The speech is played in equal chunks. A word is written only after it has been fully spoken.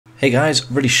Hey guys,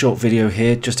 really short video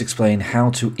here, just explain how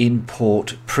to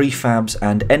import prefabs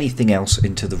and anything else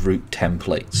into the root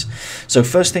templates. So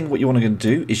first thing what you want to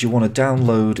do is you want to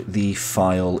download the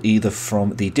file either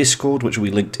from the Discord, which will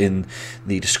be linked in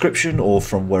the description, or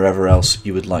from wherever else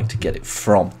you would like to get it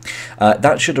from.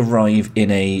 That should arrive in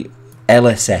a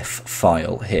LSF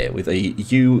file here with a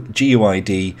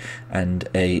GUID and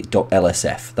a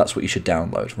 .lsf. That's what you should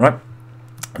download, right?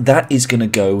 That is going to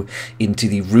go into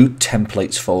the root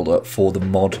templates folder for the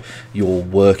mod you're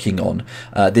working on.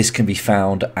 This can be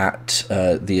found at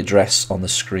the address on the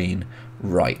screen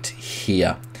right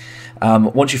here.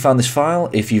 Once you've found this file,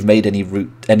 if you've made any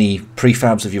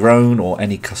prefabs of your own or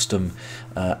any custom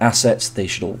assets, they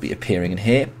should all be appearing in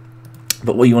here.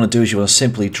 But what you want to do is you want to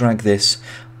simply drag this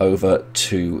over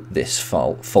to this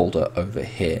file folder over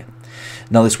here.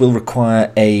 Now this will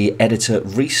require a editor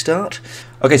restart.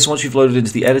 Okay, so once you've loaded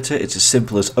into the editor, it's as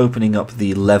simple as opening up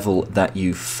the level that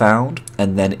you've found,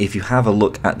 and then if you have a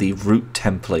look at the root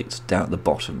templates down at the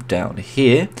bottom down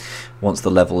here, once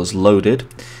the level is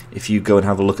loaded, if you go and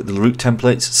have a look at the root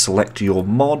templates, select your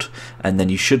mod, and then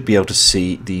you should be able to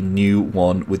see the new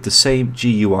one with the same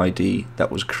GUID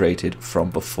that was created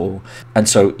from before. And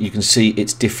so you can see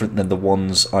it's different than the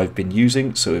ones I've been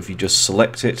using, so if you just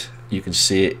select it, you can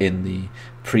see it in the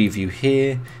preview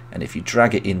here, and if you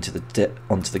drag it into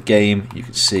onto the game, you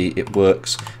can see it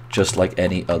works just like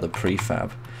any other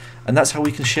prefab. And that's how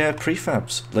we can share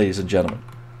prefabs, ladies and gentlemen.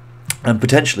 And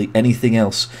potentially anything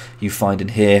else you find in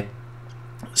here.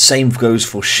 Same goes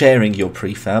for sharing your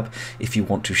prefab. If you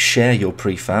want to share your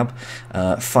prefab,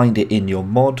 find it in your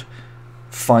mod,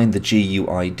 find the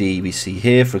GUID we see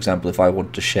here. For example, if I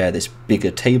want to share this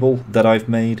bigger table that I've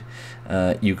made,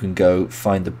 you can go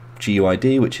find the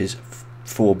GUID, which is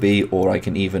 4B, or I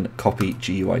can even copy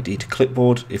GUID to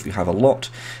clipboard. If you have a lot,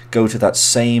 go to that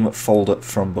same folder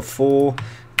from before,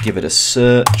 give it a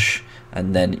search,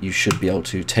 and then you should be able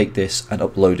to take this and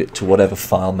upload it to whatever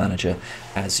file manager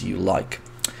as you like.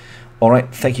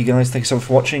 Alright, thank you guys, thank you so much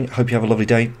for watching, hope you have a lovely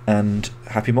day, and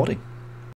happy modding.